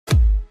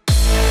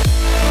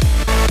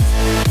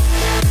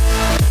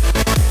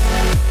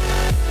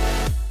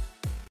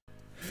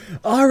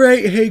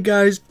Alright, hey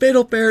guys,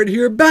 Fatal Ferret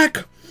here,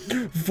 back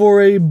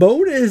for a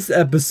bonus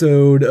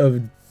episode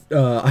of,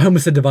 I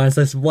almost said Divine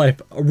Slice of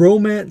Life,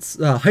 Romance,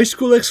 High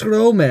School X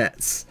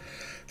Romance.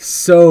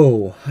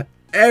 So,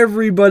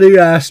 everybody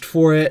asked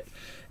for it,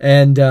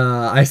 and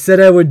I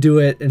said I would do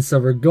it, and so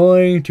we're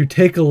going to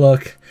take a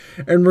look,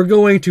 and we're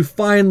going to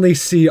finally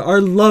see our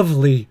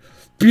lovely,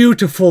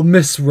 beautiful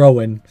Miss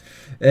Rowan.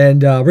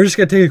 And we're just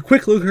going to take a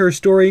quick look at her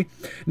story.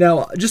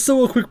 Now, just a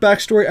little quick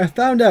backstory. I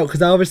found out,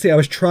 because obviously I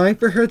was trying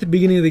for her at the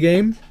beginning of the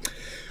game.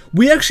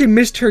 We actually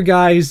missed her,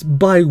 guys,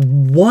 by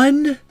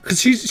one,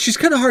 because she's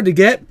kind of hard to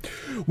get.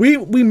 We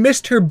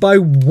missed her by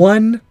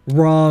one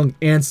wrong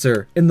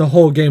answer in the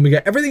whole game. We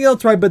got everything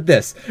else right but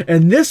this.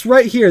 And this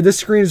right here, this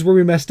screen is where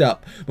we messed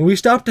up. When we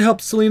stopped to help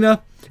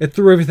Selena, it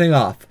threw everything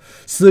off.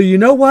 So you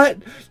know what?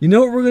 You know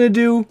what we're going to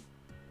do?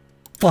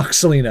 Fuck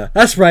Selena.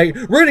 That's right.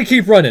 We're going to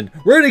keep running.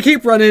 We're going to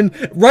keep running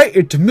right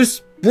into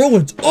Miss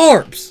Rowan's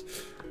arms.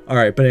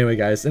 Alright, but anyway,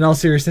 guys, in all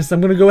seriousness,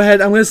 I'm going to go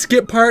ahead. I'm going to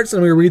skip parts. I'm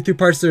going to read through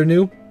parts that are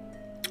new.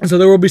 So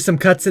there will be some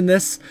cuts in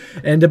this.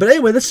 And but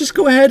anyway, let's just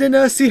go ahead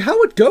and see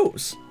how it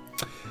goes.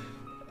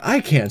 I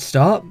can't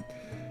stop.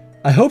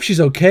 I hope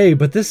she's okay,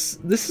 but this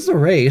is a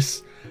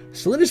race.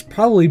 Selena's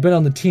probably been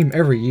on the team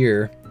every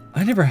year.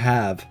 I never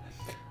have.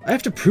 I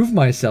have to prove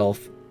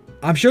myself.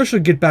 I'm sure she'll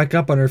get back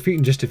up on her feet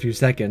in just a few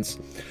seconds.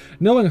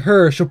 Knowing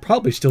her, she'll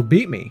probably still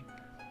beat me.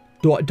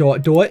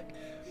 Do it.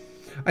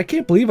 I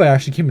can't believe I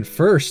actually came in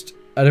first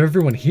out of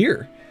everyone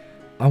here.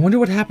 I wonder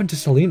what happened to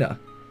Selena.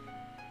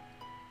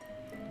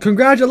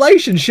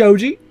 Congratulations,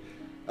 Shoji.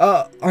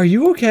 Are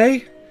you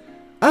okay?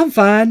 I'm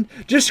fine.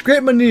 Just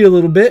scraped my knee a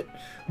little bit.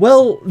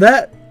 Well,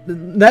 that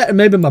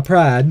may be my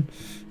pride.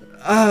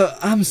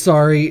 I'm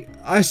sorry.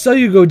 I saw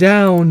you go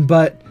down,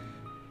 but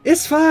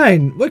it's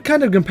fine. What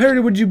kind of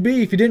competitor would you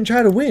be if you didn't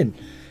try to win?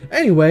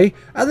 Anyway,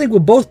 I think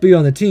we'll both be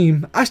on the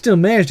team. I still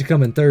managed to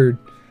come in third.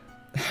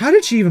 How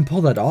did she even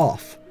pull that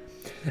off?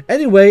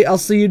 Anyway, I'll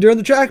see you during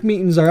the track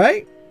meetings,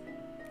 alright?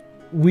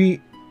 We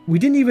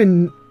don't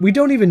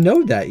even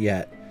know that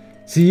yet.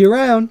 See you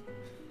around.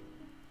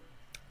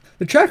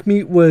 The track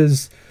meet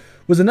was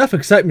enough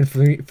excitement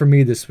for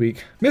me this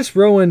week. Miss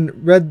Rowan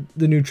read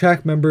the new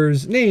track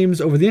members' names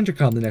over the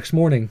intercom the next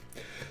morning.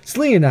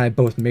 Slee and I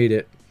both made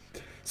it.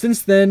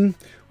 Since then,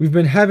 we've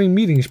been having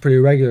meetings pretty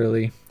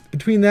regularly.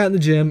 Between that and the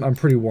gym, I'm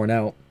pretty worn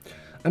out.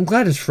 I'm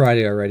glad it's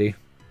Friday already.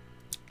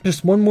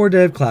 Just one more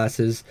day of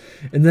classes,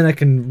 and then I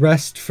can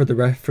rest for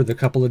the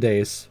couple of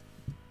days.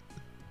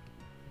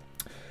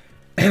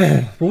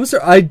 What was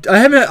her? I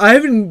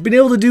haven't been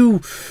able to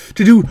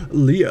do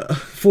Leah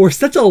for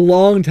such a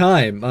long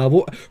time.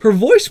 Her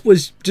voice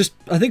was just,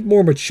 I think,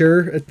 more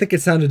mature. I think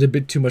it sounded a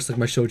bit too much like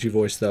my Shoji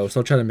voice though, so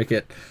I'll try to make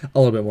it a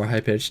little bit more high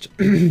pitched.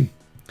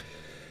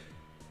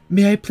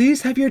 May I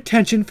please have your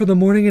attention for the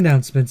morning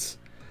announcements?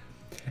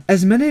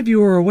 As many of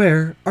you are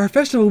aware, our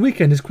festival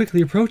weekend is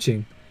quickly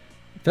approaching.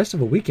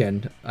 Festival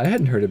weekend? I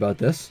hadn't heard about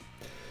this.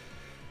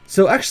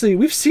 So actually,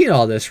 we've seen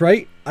all this,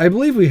 right? I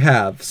believe we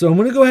have. So I'm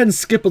going to go ahead and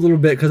skip a little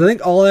bit, because I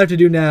think all I have to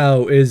do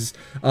now is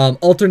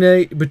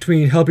alternate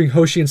between helping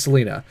Hoshi and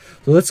Selena.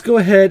 So let's go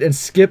ahead and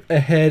skip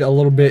ahead a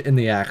little bit in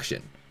the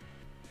action.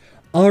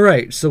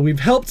 Alright, so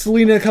we've helped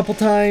Selena a couple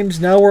times.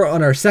 Now we're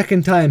on our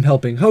second time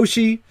helping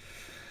Hoshi.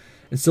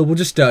 And so we'll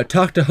just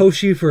talk to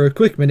Hoshi for a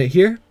quick minute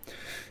here.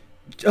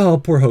 Oh,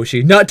 poor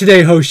Hoshi. Not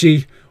today,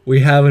 Hoshi.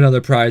 We have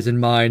another prize in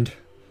mind.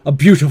 A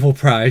beautiful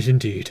prize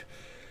indeed.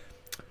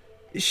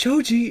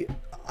 Shoji,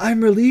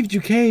 I'm relieved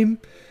you came.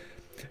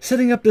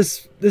 Setting up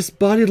this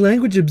body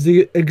language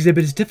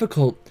exhibit is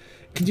difficult.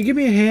 Can you give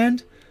me a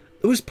hand?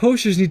 Those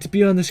posters need to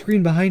be on the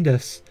screen behind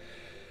us.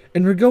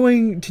 And we're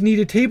going to need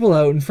a table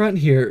out in front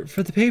here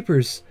for the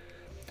papers.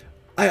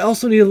 I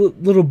also need a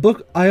little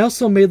book. I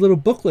also made little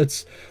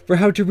booklets for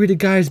how to read a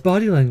guy's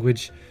body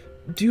language.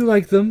 Do you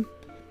like them?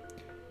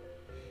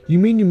 You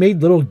mean you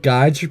made little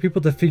guides for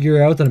people to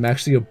figure out that I'm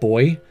actually a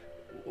boy?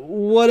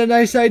 What a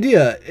nice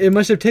idea. It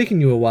must have taken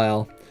you a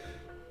while.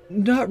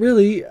 Not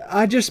really.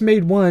 I just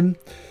made one.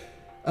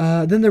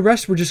 Then the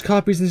rest were just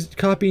copying and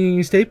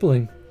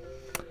stapling.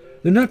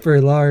 They're not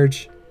very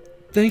large.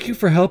 Thank you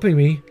for helping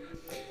me.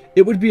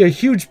 It would be a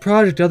huge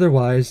project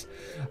otherwise.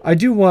 I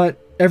do want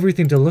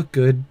everything to look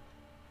good.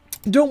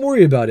 Don't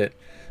worry about it.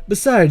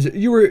 Besides,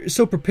 you were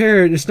so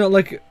prepared, it's not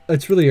like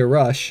it's really a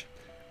rush.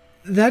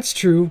 That's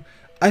true.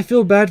 I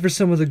feel bad for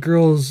some of the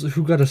girls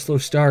who got a slow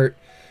start.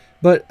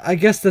 But I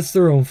guess that's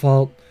their own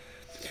fault.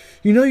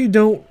 You know you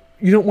don't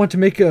want to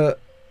make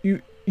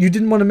you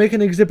didn't want to make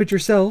an exhibit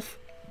yourself?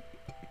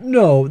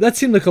 No, that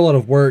seemed like a lot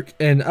of work,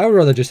 and I would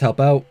rather just help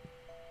out.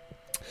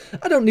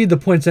 I don't need the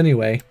points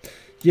anyway.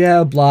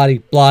 Yeah, blah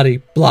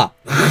blah.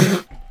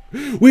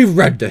 We've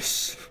read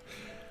this.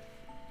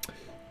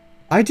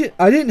 I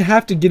didn't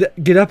have to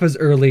get up as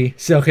early.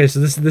 So okay, so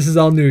this is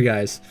all new,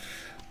 guys.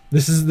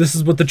 This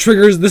is what the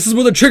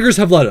triggers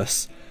have led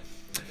us.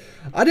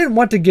 I didn't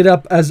want to get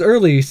up as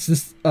early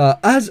since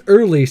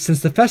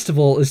the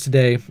festival is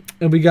today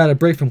and we got a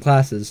break from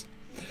classes.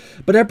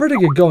 But I better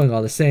get going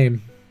all the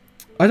same.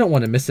 I don't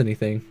want to miss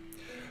anything.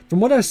 From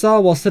what I saw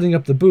while setting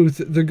up the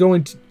booth,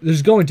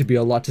 there's going to be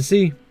a lot to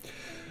see.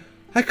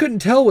 I couldn't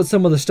tell what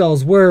some of the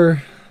stalls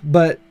were,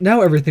 but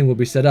now everything will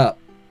be set up.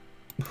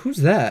 Who's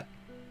that?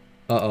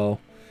 Uh-oh.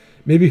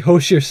 Maybe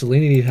Hoshi or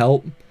Selena need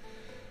help?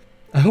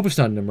 I hope it's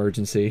not an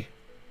emergency.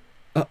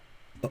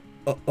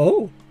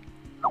 Oh.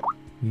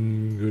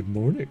 Good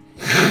morning.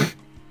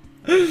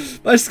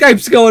 My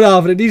Skype's going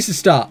off and it needs to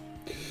stop.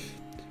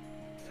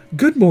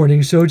 Good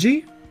morning,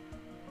 Shoji.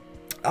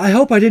 I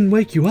hope I didn't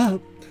wake you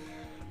up.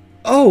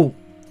 Oh,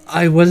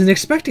 I wasn't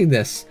expecting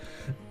this.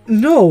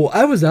 No,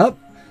 I was up.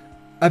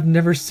 I've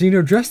never seen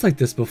her dressed like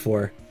this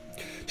before.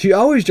 She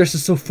always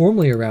dresses so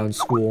formally around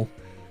school.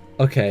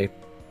 Okay.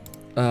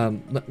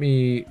 Let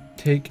me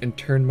take and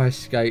turn my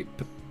Skype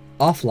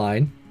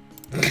offline.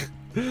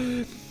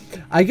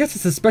 I guess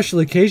it's a special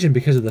occasion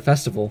because of the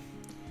festival.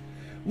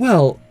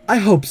 Well, I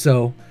hope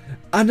so.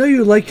 I know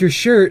you like your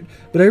shirt,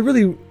 but I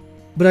really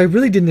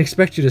didn't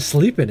expect you to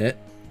sleep in it.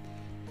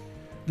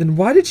 Then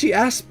why did she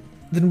ask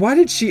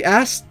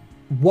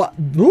what?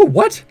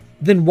 What?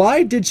 Then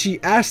why did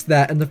she ask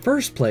that in the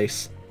first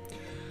place?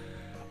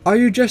 Are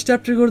you dressed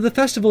up to go to the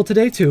festival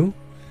today too?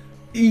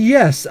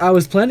 Yes, I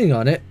was planning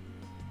on it.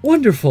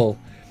 Wonderful.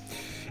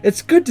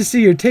 It's good to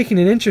see you're taking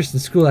an interest in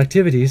school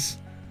activities.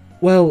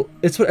 Well,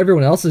 it's what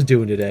everyone else is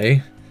doing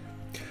today.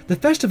 The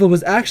festival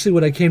was actually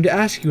what I came to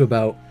ask you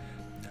about.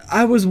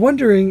 I was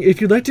wondering if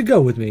you'd like to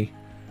go with me.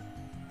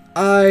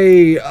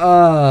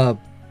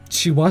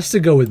 She wants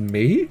to go with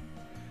me?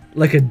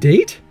 Like a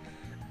date?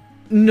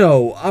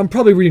 No, I'm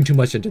probably reading too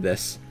much into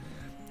this.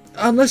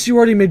 Unless you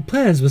already made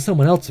plans with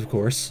someone else, of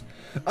course.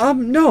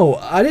 No,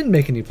 I didn't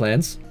make any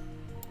plans.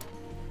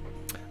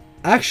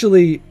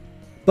 Actually,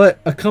 but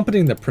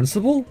accompanying the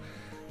principal?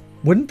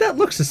 Wouldn't that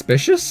look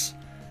suspicious?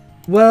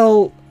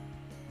 Well,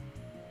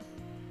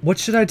 what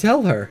should I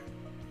tell her?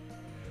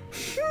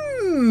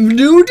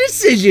 New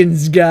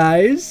decisions,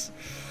 guys.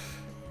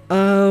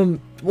 Well,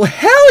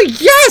 hell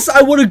yes!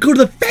 I want to go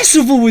to the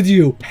festival with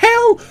you!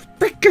 Hell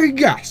freaking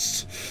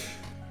yes!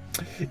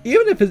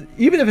 Even if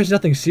it's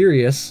nothing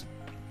serious,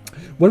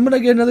 when would I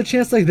get another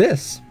chance like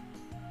this?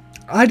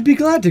 I'd be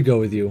glad to go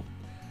with you.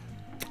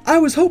 I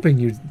was hoping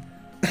you'd...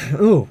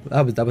 Oh,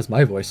 that was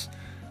my voice.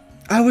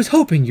 I was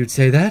hoping you'd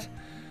say that.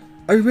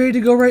 Are you ready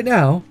to go right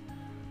now?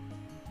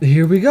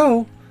 Here we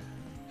go.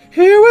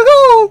 Here we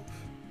go!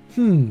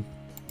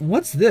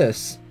 What's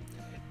this?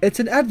 It's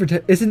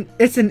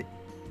an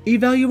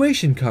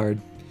evaluation card.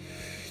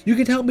 You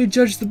can help me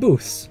judge the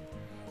booths.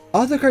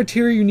 All the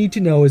criteria you need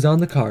to know is on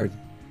the card.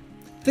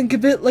 Think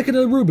of it like in a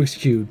Rubik's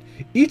Cube.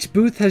 Each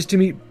booth has to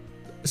meet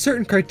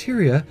certain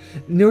criteria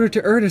in order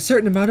to earn a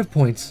certain amount of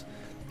points.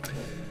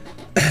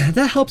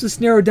 That helps us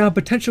narrow down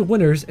potential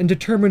winners and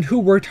determine who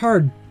worked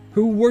hard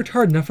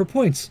enough for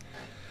points.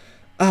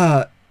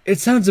 It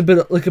sounds a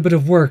bit like a bit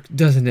of work,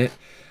 doesn't it?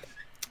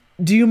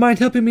 Do you mind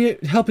helping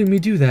me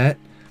do that?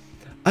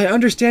 I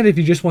understand if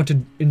you just want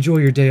to enjoy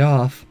your day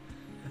off.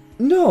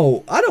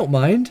 No, I don't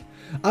mind.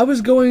 I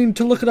was going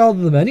to look at all of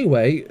them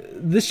anyway.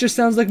 This just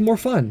sounds like more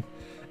fun,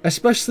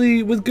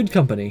 especially with good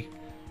company.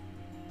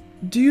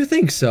 Do you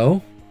think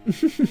so?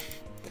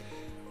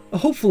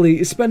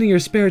 Hopefully, spending your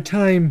spare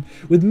time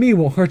with me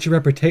won't hurt your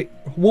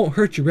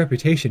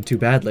reputation too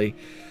badly.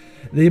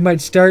 They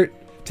might start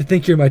to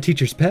think you're my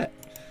teacher's pet.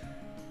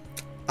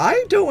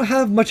 I don't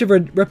have much of a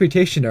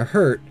reputation to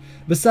hurt.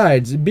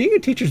 Besides, being a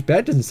teacher's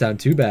pet doesn't sound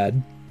too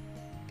bad.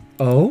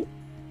 Oh?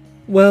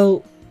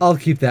 Well, I'll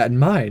keep that in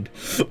mind.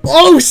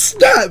 Oh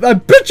snap! I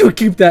bet you'll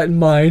keep that in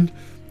mind,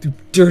 you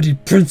dirty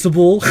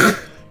principal.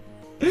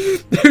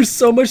 There's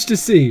so much to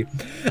see.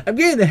 I'm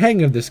getting the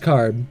hang of this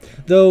card,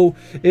 though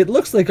it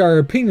looks like our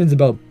opinions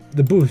about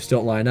the booths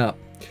don't line up.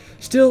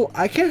 Still,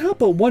 I can't help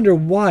but wonder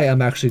why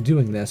I'm actually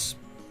doing this.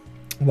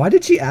 Why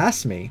did she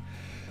ask me?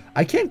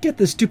 I can't get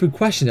this stupid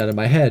question out of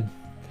my head.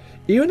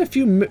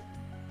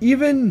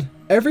 Even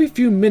every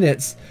few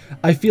minutes,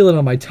 I feel it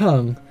on my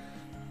tongue.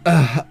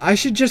 I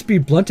should just be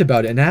blunt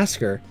about it and ask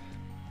her.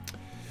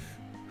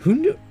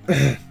 Who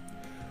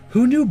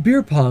knew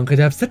beer pong could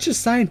have such a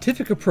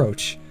scientific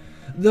approach?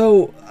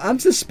 Though, I'm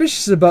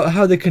suspicious about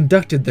how they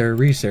conducted their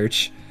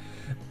research.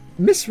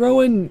 Miss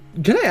Rowan,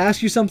 can I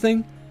ask you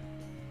something?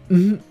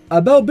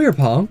 About beer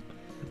pong?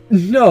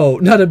 No,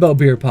 not about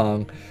beer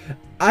pong.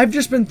 I've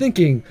just been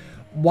thinking,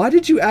 why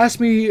did you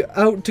ask me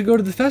out to go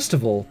to the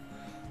festival?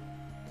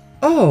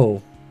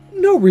 Oh,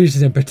 no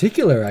reason in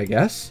particular, I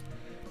guess.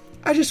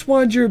 I just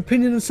wanted your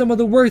opinion on some of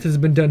the work that's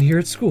been done here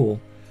at school.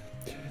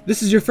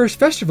 This is your first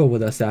festival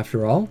with us,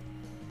 after all.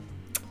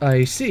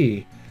 I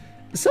see.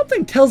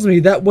 Something tells me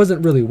that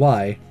wasn't really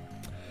why.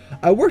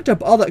 I worked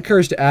up all that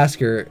courage to ask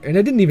her, and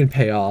it didn't even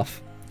pay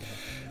off.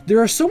 There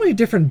are so many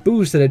different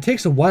booths that it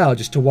takes a while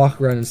just to walk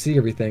around and see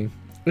everything.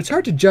 It's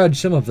hard to judge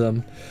some of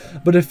them,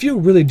 but a few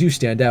really do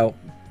stand out.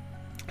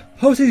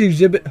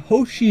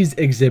 Hoshi's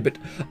exhibit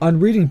on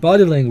reading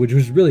body language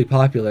was really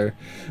popular,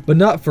 but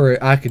not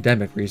for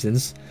academic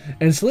reasons,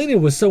 and Selena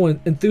was so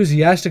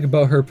enthusiastic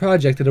about her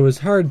project that it was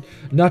hard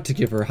not to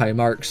give her high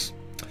marks.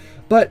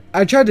 But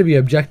I tried to be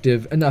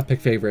objective and not pick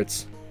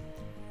favorites.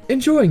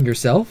 Enjoying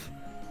yourself?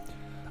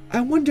 I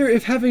wonder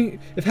if having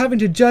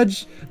to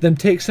judge them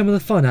takes some of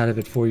the fun out of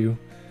it for you.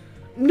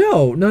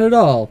 No, not at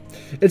all.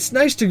 It's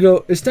nice to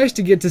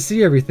get to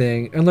see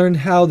everything and learn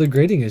how the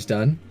grading is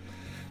done.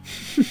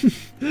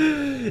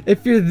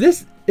 If you're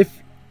this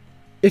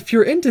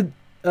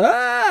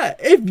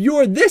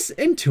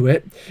into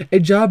it, a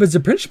job as a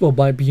principal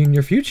might be in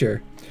your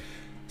future.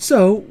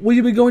 So, will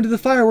you be going to the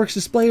fireworks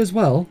display as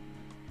well?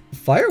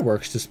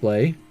 Fireworks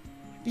display?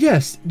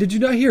 Yes, did you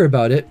not hear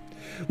about it?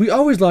 We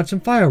always launch some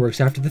fireworks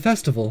after the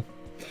festival.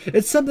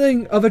 It's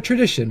something of a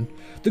tradition.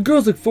 The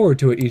girls look forward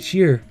to it each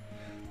year.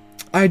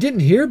 I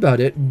didn't hear about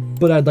it,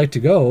 but I'd like to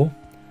go.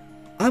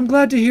 I'm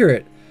glad to hear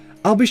it.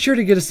 I'll be sure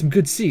to get us some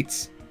good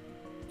seats.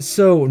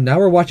 So now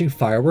we're watching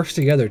fireworks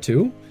together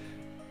too?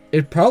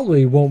 It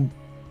probably won't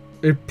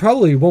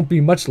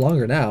be much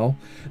longer now.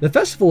 The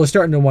festival is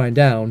starting to wind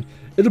down.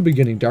 It'll be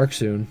getting dark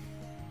soon.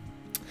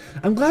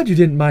 I'm glad you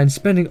didn't mind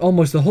spending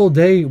almost the whole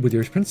day with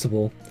your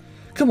principal.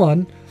 Come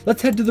on,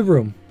 let's head to the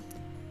room.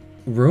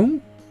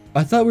 Room?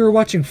 I thought we were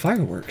watching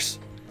fireworks.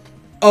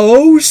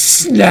 Oh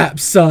snap,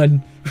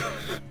 son!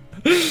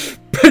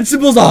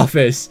 Principal's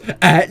office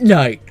at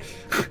night.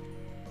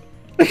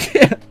 I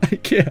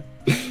can't.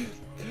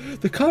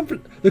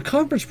 The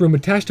conference room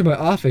attached to my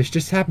office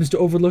just happens to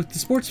overlook the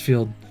sports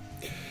field.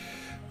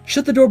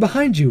 Shut the door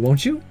behind you,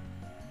 won't you?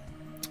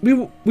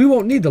 We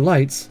won't need the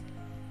lights.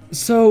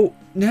 So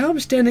now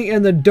I'm standing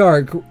in a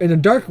dark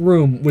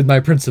room with my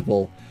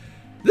principal.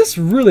 This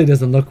really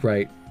doesn't look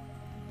right.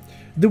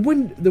 The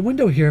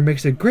window here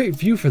makes a great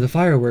view for the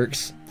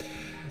fireworks.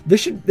 They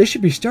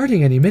should be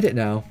starting any minute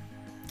now.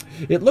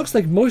 It looks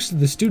like most of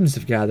the students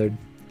have gathered.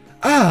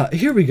 Ah,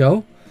 here we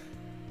go.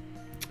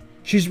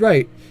 She's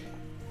right.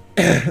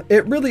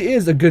 It really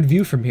is a good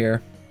view from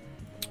here.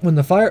 When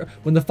the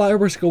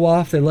fireworks go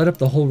off, they light up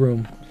the whole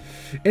room.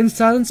 In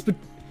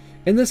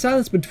the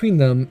silence between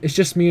them, it's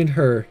just me and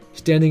her,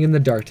 standing in the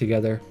dark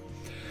together.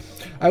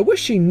 I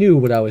wish she knew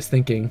what I was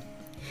thinking.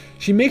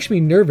 She makes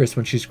me nervous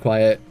when she's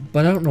quiet,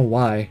 but I don't know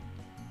why.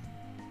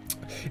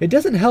 It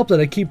doesn't help that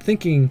I keep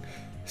thinking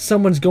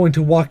someone's going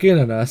to walk in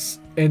on us,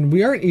 and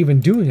we aren't even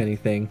doing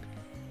anything.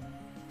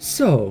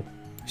 So,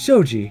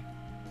 Shoji.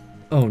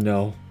 Oh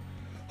no.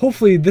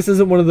 Hopefully this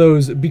isn't one of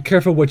those be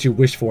careful what you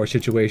wish for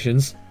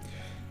situations.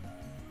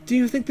 Do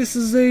you think this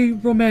is a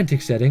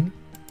romantic setting?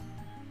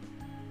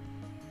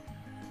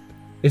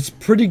 It's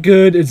pretty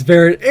good. It's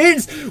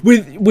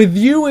with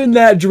you in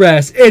that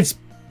dress. It's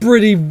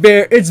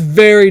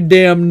very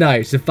damn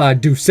nice, if I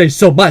do say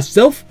so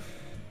myself.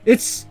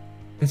 It's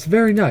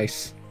very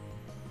nice.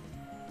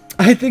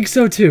 I think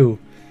so too.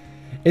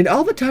 In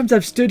all the times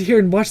I've stood here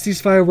and watched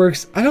these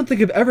fireworks, I don't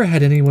think I've ever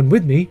had anyone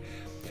with me.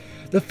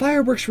 The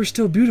fireworks were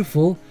still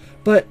beautiful,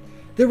 but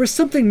there was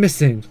something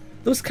missing.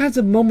 Those kinds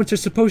of moments are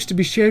supposed to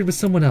be shared with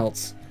someone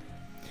else.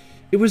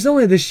 It was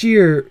only this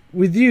year,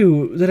 with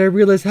you, that I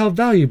realized how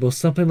valuable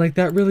something like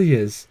that really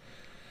is.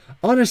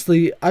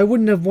 Honestly, I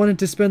wouldn't have wanted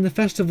to spend the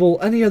festival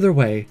any other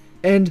way,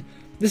 and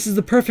this is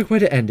the perfect way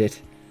to end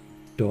it.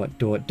 Do it.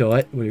 What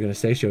are you gonna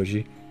say,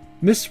 Shoji?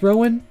 Miss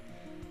Rowan?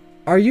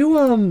 Are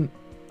you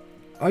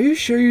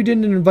sure you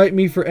didn't invite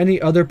me for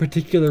any other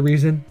particular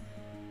reason?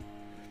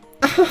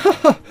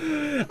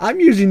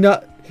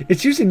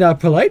 It's usually not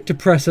polite to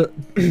press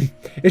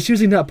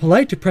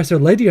a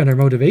lady on her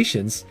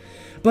motivations,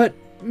 but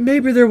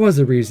maybe there was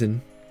a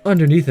reason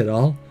underneath it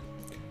all.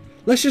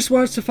 Let's just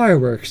watch the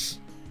fireworks.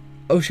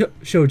 Oh,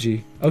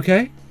 Shoji,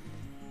 okay?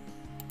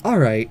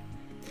 Alright.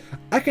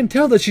 I can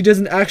tell that she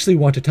doesn't actually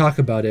want to talk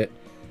about it.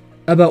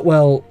 About,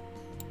 well,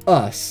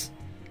 us.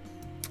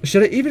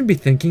 Should I even be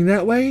thinking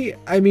that way?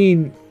 I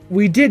mean,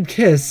 we did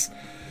kiss,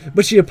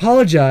 but she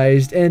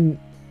apologized, and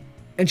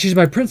she's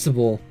my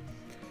principal.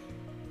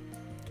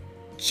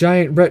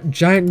 Giant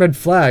red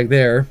flag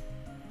there.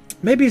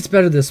 Maybe it's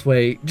better this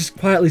way, just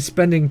quietly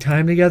spending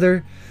time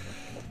together.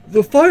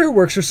 The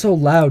fireworks are so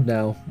loud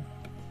now.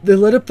 They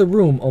lit up the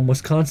room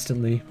almost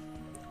constantly.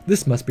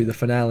 This must be the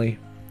finale.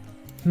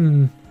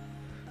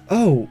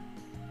 Oh,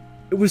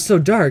 it was so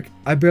dark,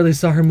 I barely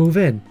saw her move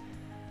in.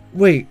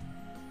 Wait,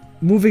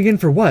 moving in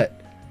for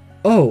what?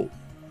 Oh,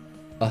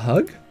 a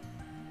hug?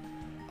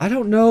 I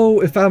don't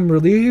know if I'm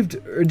relieved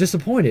or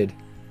disappointed.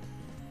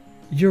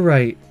 You're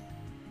right.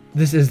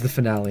 This is the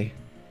finale.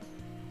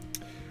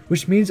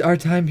 Which means our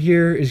time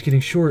here is getting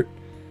short.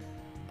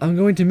 I'm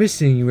going to miss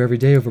seeing you every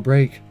day over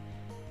break.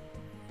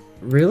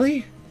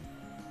 Really?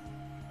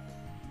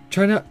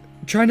 Try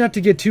not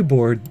to get too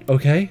bored,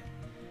 okay?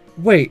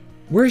 Wait,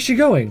 where is she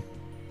going?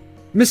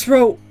 Miss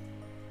Ro...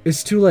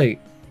 It's too late.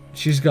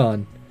 She's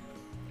gone.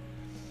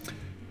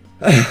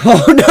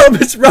 Oh no,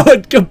 Miss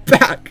Rowan, come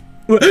back!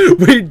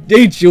 We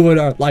need you in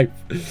our life.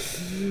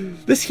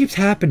 This keeps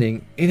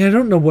happening, and I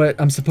don't know what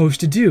I'm supposed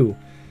to do.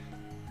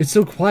 It's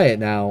so quiet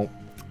now.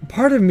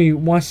 Part of me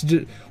wants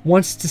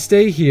to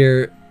stay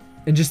here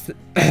and just...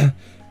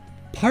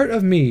 Part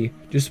of me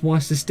just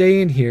wants to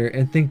stay in here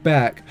and think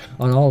back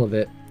on all of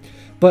it.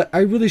 But I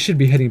really should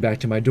be heading back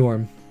to my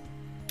dorm.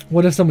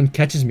 What if someone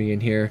catches me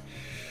in here?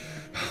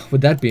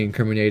 Would that be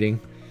incriminating?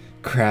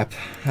 Crap,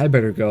 I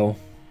better go.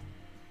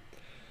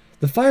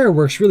 The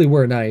fireworks really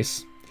were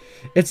nice.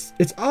 It's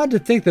odd to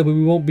think that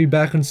we won't be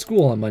back in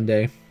school on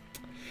Monday.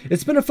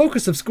 It's been a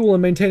focus of school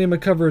and maintaining my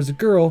cover as a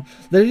girl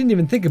that I didn't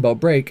even think about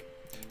break.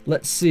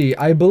 Let's see,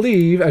 I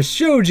believe as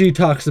Shoji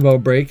talks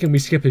about break and we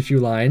skip a few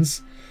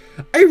lines.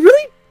 I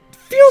really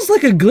feels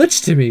like a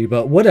glitch to me,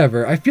 but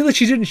whatever. I feel like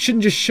she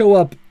shouldn't just show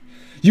up.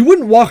 You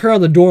wouldn't walk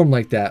around the dorm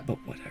like that, but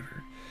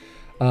whatever.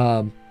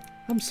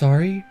 I'm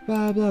sorry,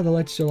 blah blah, the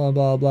light's still on,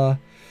 blah blah.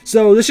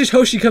 So this is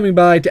Hoshi coming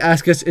by to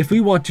ask us if we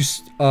want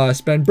to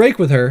spend break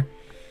with her.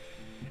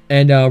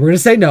 And we're going to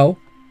say no.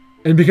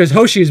 And because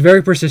Hoshi is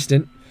very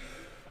persistent,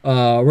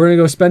 we're going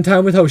to go spend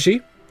time with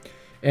Hoshi.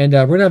 And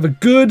we're going to have a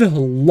good,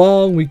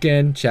 long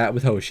weekend chat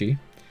with Hoshi.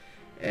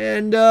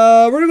 And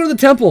we're going to go to the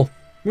temple.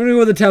 We're going to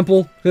go to the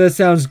temple, because that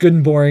sounds good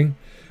and boring.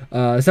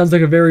 It sounds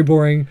like a very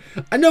boring...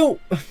 I know,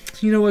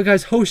 you know what,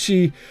 guys?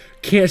 Hoshi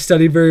can't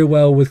study very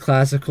well with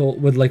classical,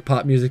 with, like,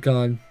 pop music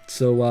on.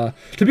 So,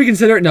 to be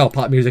considered... No,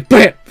 pop music.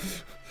 Bam!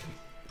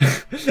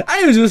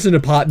 I always listen to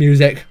pop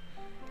music.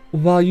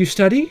 While you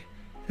study?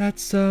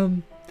 That's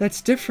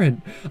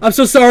different. I'm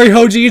so sorry,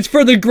 Hoji. It's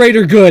for the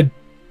greater good.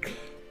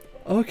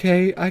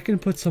 Okay, I can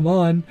put some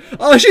on.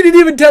 Oh, she didn't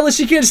even tell us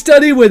she can't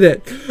study with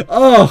it.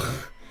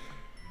 Oh.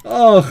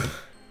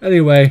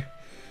 Anyway.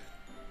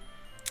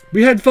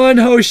 We had fun,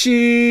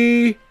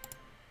 Hoshi.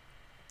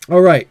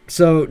 Alright,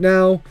 so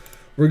now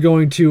we're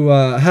going to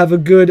have a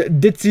good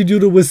ditzy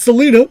doodle with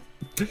Selena.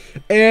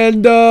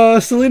 And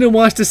Selena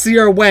wants to see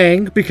our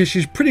wang because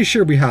she's pretty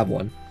sure we have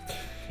one.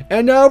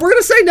 And we're going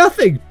to say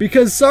nothing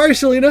because, sorry,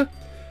 Selena,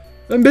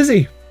 I'm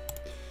busy.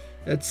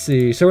 Let's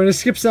see. So we're going to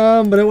skip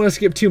some, but I don't want to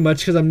skip too much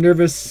because I'm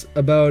nervous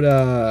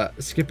about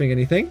skipping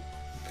anything.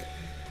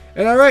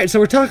 And alright, so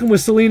we're talking with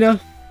Selena.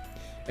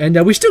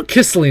 And we still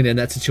kiss Selena in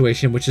that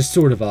situation, which is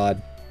sort of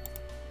odd.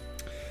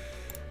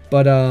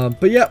 But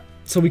yeah,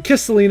 so we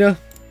kiss Selena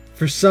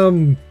for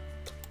some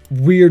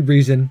weird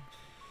reason.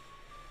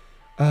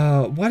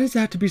 Why does that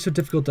have to be so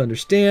difficult to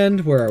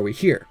understand? Where are we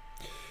here?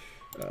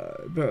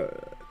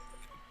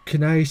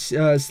 Can I...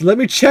 so let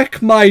me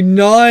check my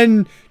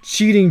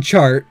non-cheating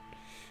chart,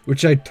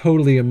 which I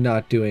totally am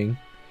not doing.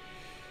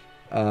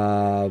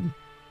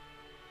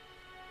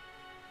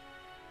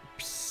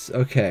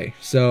 Okay,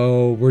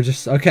 so we're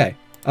just... Okay.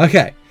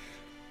 Can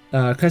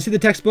I see the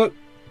textbook?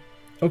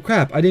 Oh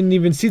crap, I didn't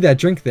even see that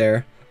drink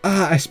there.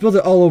 I spilled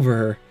it all over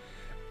her.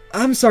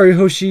 I'm sorry,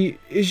 Hoshi.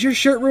 Is your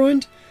shirt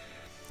ruined?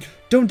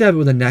 Don't dab it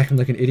with a napkin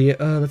like an idiot.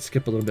 Let's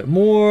skip a little bit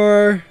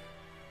more.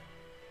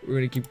 We're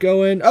gonna keep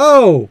going.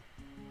 Oh!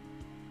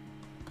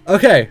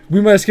 Okay,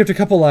 we might have skipped a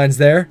couple lines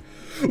there.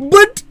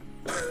 But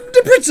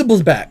the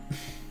principal's back.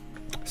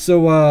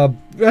 So,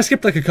 I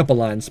skipped like a couple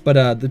lines, but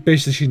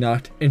basically she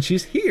knocked, and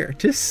she's here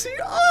to see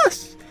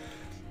us!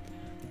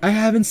 I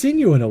haven't seen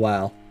you in a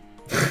while.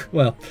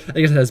 Well, I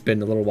guess it has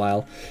been a little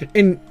while.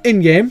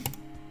 In-game.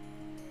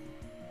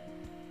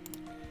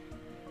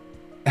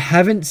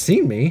 Haven't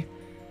seen me.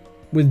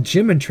 With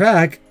gym and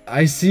track,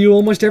 I see you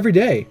almost every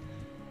day.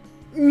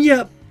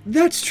 Yep,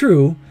 that's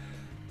true.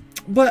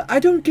 But I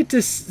don't get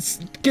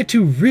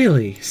to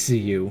really see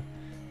you.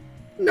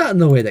 Not in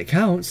the way that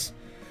counts.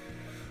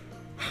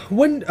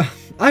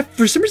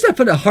 For some reason I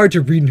found it hard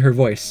to read in her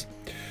voice.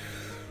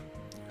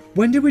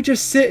 When did we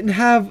just sit and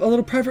have a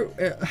little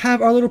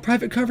have our little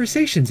private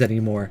conversations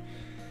anymore?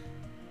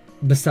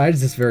 Besides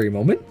this very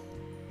moment?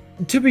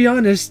 To be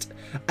honest,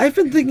 I've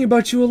been thinking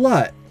about you a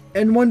lot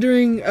and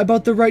wondering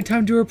about the right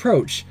time to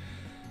approach.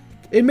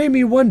 It made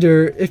me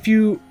wonder if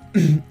you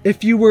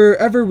were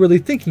ever really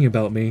thinking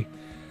about me.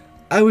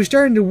 I was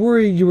starting to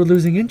worry you were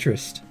losing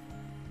interest.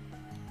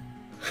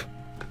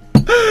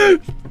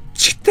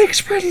 She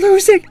thinks we're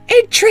losing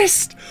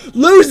interest!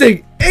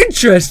 Losing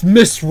interest,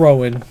 Miss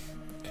Rowan!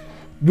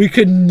 We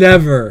could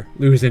never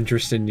lose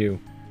interest in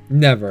you.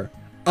 Never.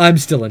 I'm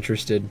still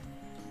interested.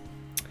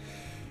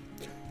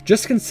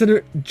 Just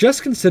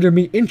consider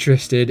me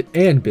interested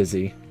and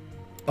busy.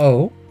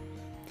 Oh?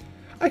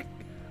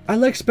 I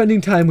like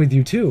spending time with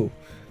you too.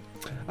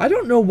 I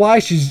don't know why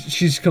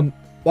she's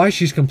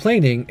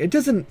complaining. It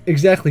doesn't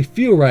exactly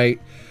feel right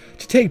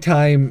to take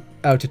time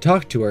out to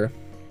talk to her.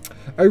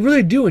 I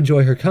really do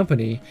enjoy her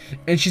company,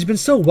 and she's been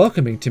so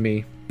welcoming to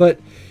me, but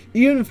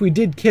even if we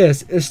did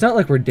kiss, it's not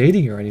like we're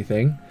dating or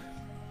anything.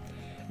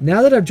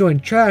 Now that I've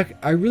joined track,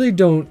 I really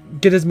don't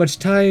get as much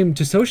time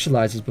to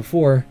socialize as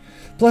before.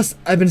 Plus,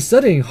 I've been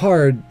studying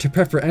hard to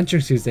prep for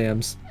entrance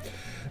exams.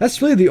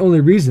 That's really the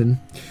only reason.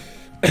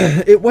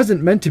 It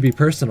wasn't meant to be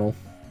personal.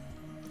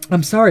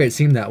 I'm sorry it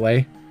seemed that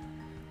way.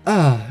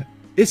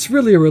 It's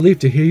really a relief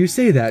to hear you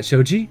say that,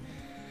 Shoji.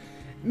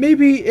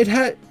 Maybe it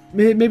had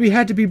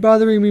to be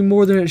bothering me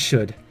more than it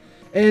should.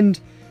 And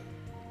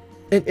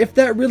if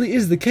that really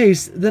is the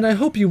case, then I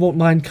hope you won't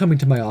mind coming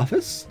to my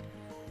office.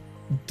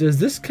 Does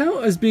this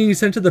count as being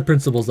sent to the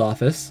principal's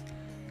office?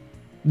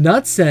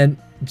 Not sent,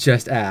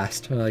 just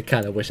asked. Well, I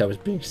kind of wish I was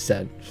being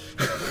sent.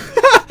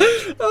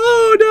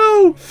 Oh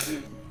no!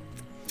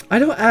 I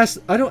don't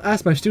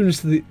ask my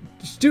students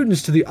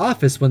students to the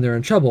office when they're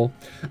in trouble,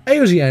 I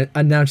usually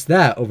announce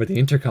that over the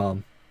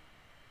intercom.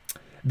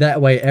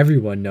 That way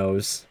everyone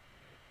knows.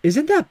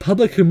 Isn't that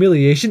public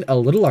humiliation a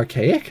little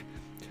archaic?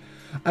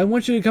 I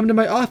want you to come to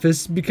my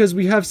office because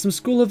we have some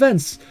school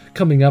events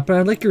coming up and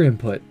I'd like your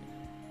input.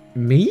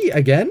 Me?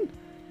 Again?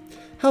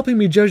 Helping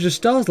me judge the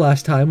stalls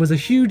last time was a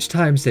huge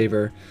time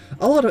saver.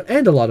 A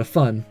lot of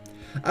fun.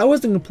 I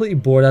wasn't completely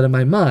bored out of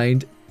my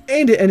mind,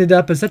 and it ended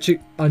up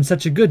on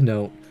such a good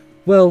note.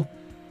 Well,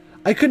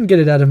 I couldn't get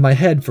it out of my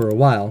head for a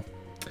while.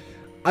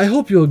 I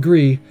hope you'll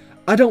agree.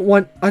 I don't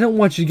want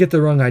you to get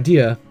the wrong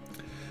idea.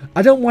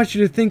 I don't want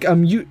you to think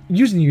I'm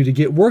using you to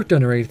get work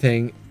done or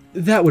anything.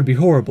 That would be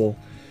horrible.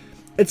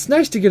 It's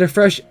nice to get a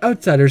fresh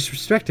outsider's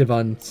perspective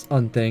on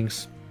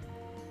things.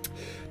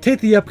 Take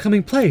the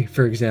upcoming play,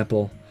 for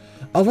example.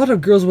 A lot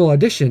of girls will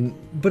audition,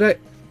 but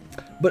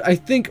I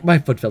think my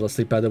foot fell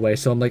asleep, by the way,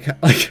 so I'm like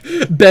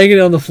banging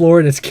it on the floor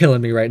and it's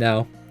killing me right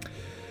now.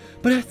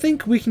 But I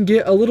think we can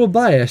get a little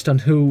biased on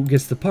who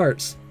gets the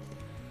parts.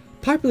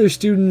 Popular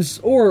students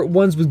or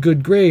ones with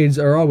good grades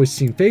are always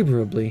seen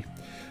favorably,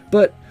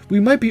 but we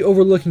might be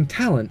overlooking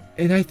talent,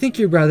 and I think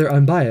you're rather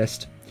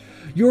unbiased.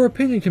 Your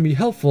opinion can be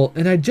helpful,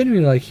 and I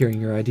genuinely like hearing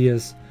your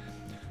ideas.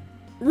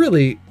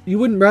 Really, you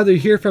wouldn't rather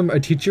hear from a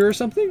teacher or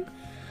something?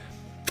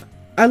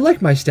 I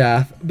like my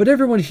staff, but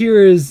everyone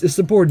here is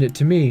subordinate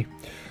to me.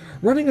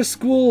 Running a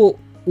school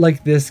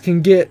like this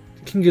can get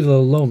a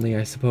little lonely,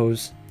 I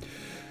suppose.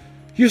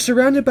 You're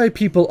surrounded by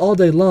people all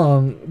day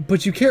long,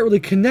 but you can't really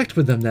connect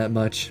with them that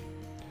much.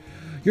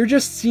 You're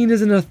just seen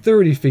as an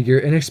authority figure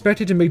and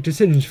expected to make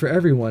decisions for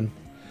everyone.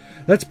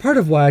 That's part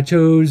of why I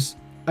chose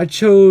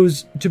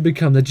to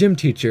become the gym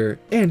teacher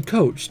and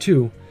coach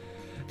too.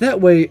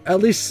 That way, at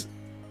least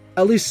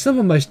some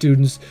of my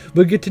students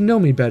would get to know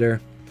me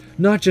better,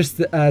 not just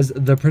as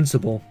the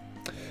principal.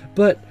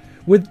 But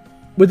with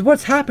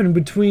what's happened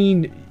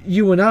between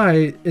you and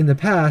I in the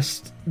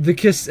past, the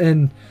kiss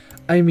and,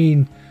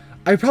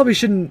 I probably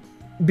shouldn't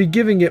be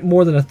giving it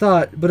more than a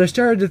thought, but I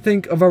started to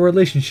think of our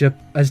relationship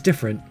as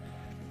different.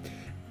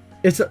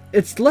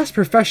 It's less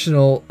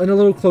professional and a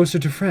little closer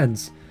to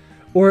friends,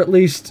 or at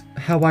least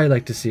how I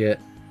like to see it.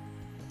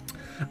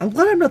 I'm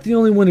glad I'm not the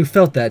only one who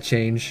felt that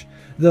change,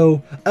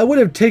 though it would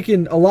have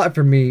taken a lot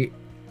for me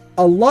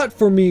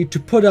to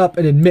put up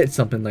and admit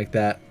something like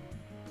that.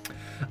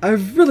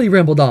 I've really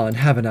rambled on,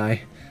 haven't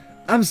I?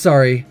 I'm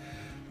sorry.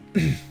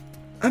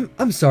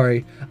 I'm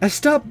sorry. I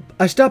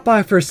stopped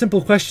by for a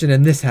simple question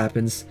and this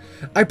happens.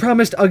 I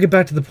promised I'll get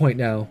back to the point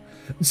now.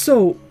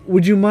 So,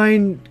 would you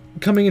mind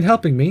coming and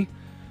helping me?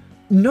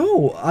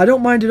 No, I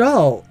don't mind at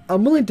all.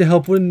 I'm willing to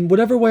help in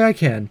whatever way I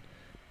can.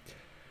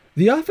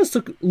 The office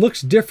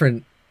looks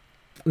different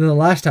than the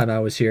last time I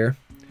was here.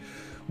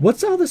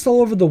 What's all this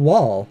all over the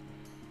wall?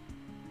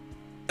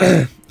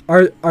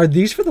 Are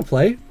these for the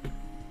play?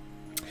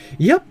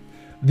 Yep,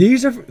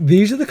 these are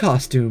the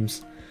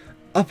costumes.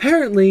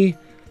 Apparently,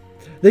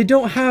 they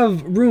don't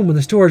have room in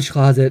the storage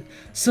closet,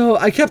 so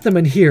I kept them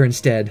in here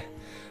instead.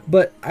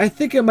 But I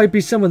think it might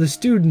be some of the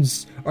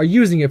students are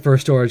using it for a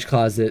storage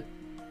closet.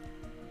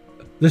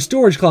 The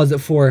storage closet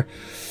for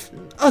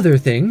other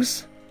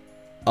things.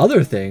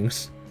 Other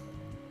things?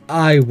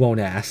 I won't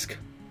ask.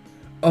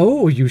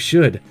 Oh, you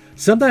should.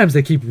 Sometimes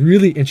they keep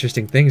really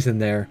interesting things in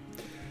there.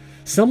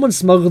 Someone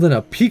smuggled in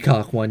a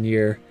peacock one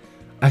year.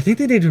 I think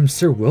they named him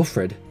Sir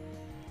Wilfred.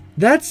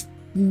 That's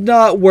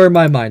not where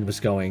my mind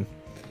was going.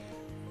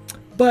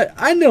 But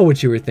I know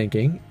what you were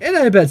thinking, and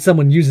I bet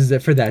someone uses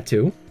it for that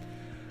too.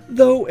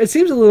 Though it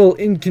seems a little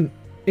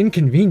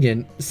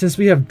inconvenient since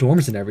we have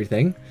dorms and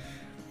everything.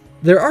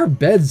 There are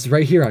beds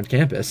right here on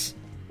campus.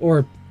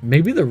 Or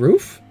maybe the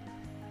roof?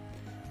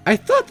 I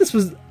thought this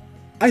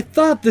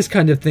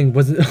kind of thing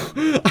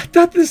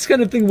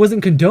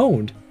wasn't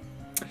condoned.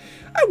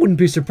 I wouldn't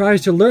be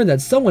surprised to learn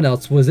that someone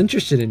else was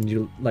interested in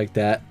you like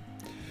that.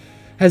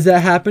 Has that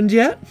happened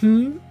yet?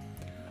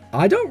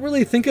 I don't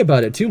really think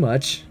about it too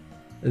much.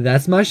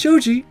 That's my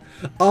Shoji,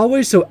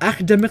 always so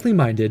academically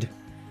minded.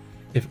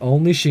 If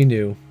only she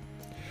knew.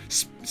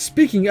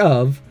 Speaking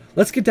of,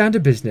 let's get down to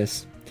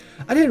business.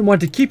 I didn't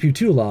want to keep you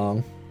too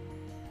long.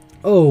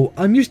 Oh,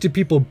 I'm used to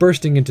people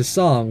bursting into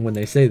song when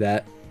they say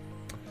that.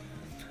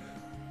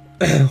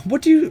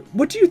 What do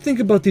you think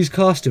about these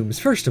costumes,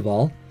 first of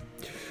all?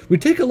 We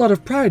take a lot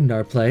of pride in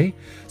our play,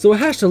 so it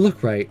has to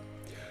look right.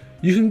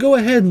 You can go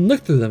ahead and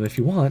look through them if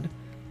you want.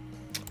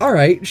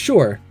 Alright,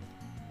 sure.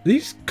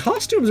 These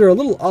costumes are a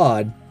little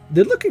odd.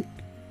 They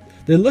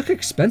look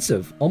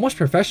expensive, almost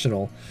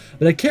professional,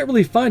 but I can't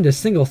really find a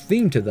single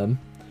theme to them.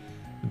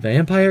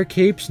 Vampire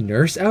capes,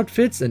 nurse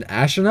outfits, an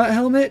astronaut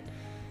helmet?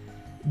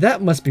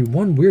 That must be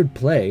one weird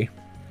play.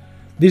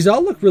 These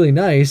all look really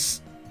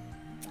nice.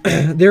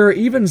 There are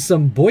even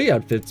some boy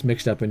outfits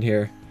mixed up in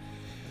here.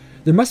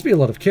 There must be a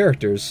lot of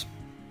characters.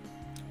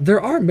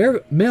 There are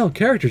male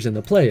characters in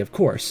the play, of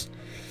course.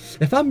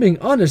 If I'm being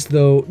honest,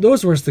 though,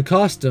 those weren't the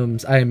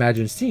costumes I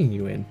imagined seeing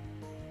you in.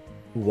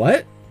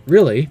 What?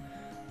 Really?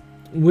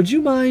 Would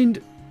you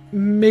mind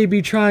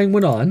maybe trying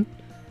one on?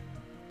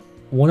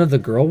 One of the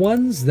girl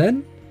ones,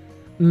 then?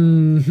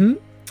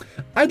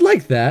 I'd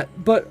like that,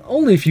 but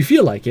only if you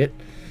feel like it.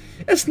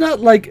 It's not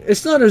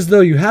as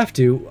though you have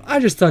to. I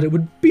just thought it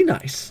would be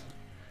nice.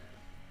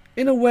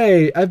 In a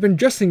way, I've been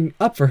dressing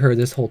up for her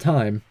this whole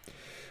time.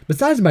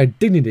 Besides my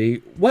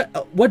dignity,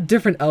 what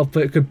different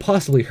outfit could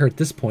possibly hurt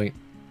this point?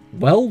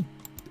 Well,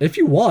 if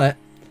you want.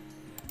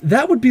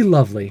 That would be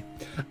lovely.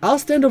 I'll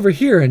stand over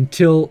here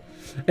until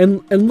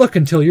and look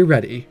until you're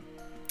ready.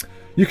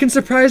 You can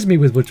surprise me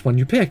with which one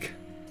you pick.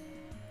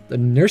 The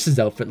nurse's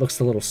outfit looks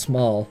a little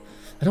small.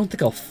 I don't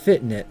think I'll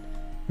fit in it.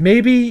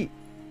 Maybe...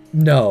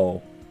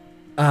 No.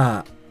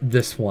 Ah,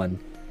 this one.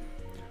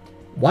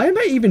 Why am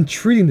I even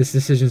treating this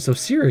decision so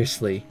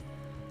seriously?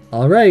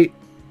 Alright.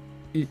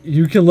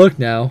 You can look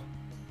now.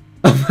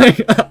 Oh my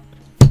god.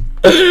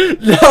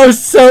 No,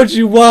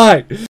 Shoji, why?